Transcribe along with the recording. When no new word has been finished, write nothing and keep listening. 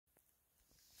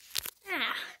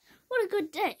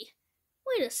good day.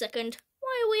 Wait a second,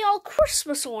 why are we all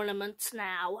Christmas ornaments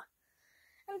now?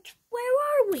 And where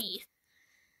are we?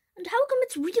 And how come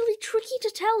it's really tricky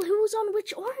to tell who's on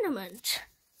which ornament?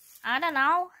 I don't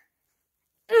know.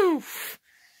 Oof.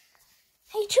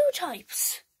 Hey, Two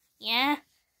Types. Yeah?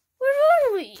 Where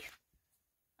are we?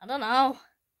 I don't know.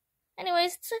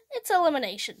 Anyways, it's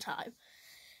elimination time.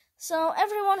 So,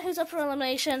 everyone who's up for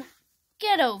elimination,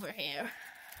 get over here.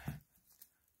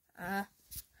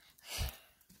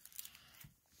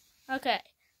 Okay,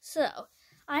 so,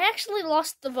 I actually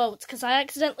lost the votes because I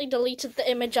accidentally deleted the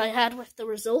image I had with the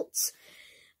results.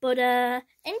 But,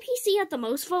 NPC had the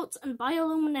most votes and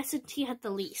Bioluminescent had the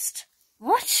least.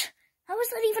 What? How is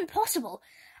that even possible?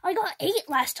 I got 8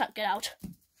 last time, get out.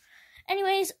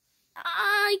 Anyways,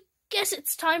 I guess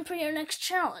it's time for your next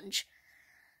challenge.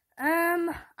 I'm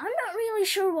not really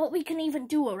sure what we can even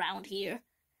do around here.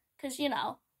 Because, you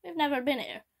know, we've never been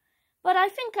here. But I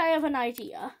think I have an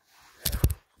idea.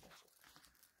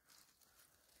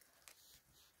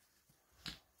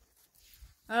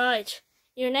 Alright,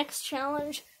 your next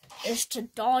challenge is to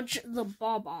dodge the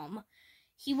Bob-omb.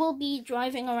 He will be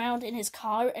driving around in his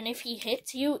car, and if he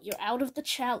hits you, you're out of the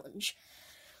challenge.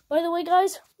 By the way,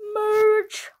 guys,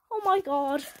 merge! Oh my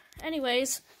god.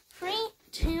 Anyways, 3,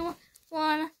 2,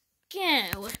 1,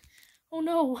 go. Oh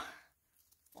no.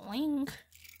 Boing.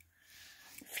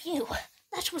 Phew,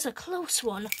 that was a close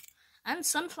one. And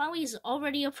Sunflower is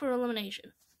already up for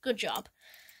elimination. Good job.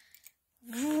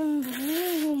 Vroom,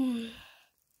 vroom.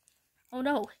 Oh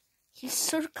no, he's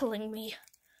circling me.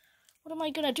 What am I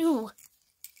gonna do?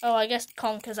 Oh, I guess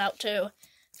Conker's out too.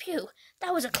 Phew,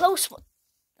 that was a close one.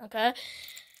 Okay.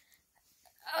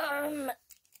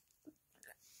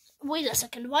 Wait a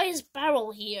second, why is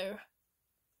Barrel here?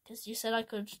 Because you said I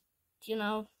could, you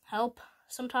know, help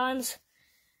sometimes.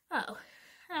 Oh,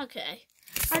 okay.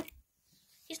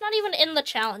 He's not even in the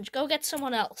challenge. Go get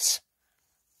someone else.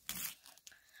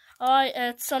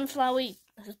 Alright, Sunflower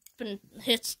has been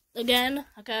hit again,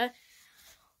 okay.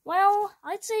 Well,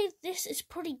 I'd say this is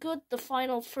pretty good, the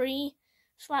final 3.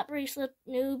 Slap Bracelet,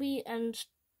 Newbie, and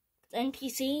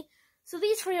NPC. So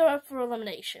these 3 are up for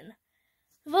elimination.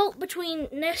 Vote between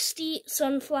Nesty,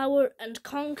 Sunflower, and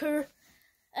Conker.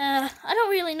 I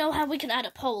don't really know how we can add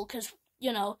a poll, because,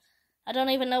 you know, I don't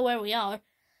even know where we are.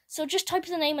 So just type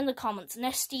the name in the comments,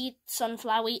 Nesty,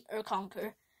 Sunflower, or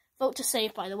Conker. Vote to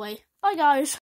save, by the way. Bye, guys.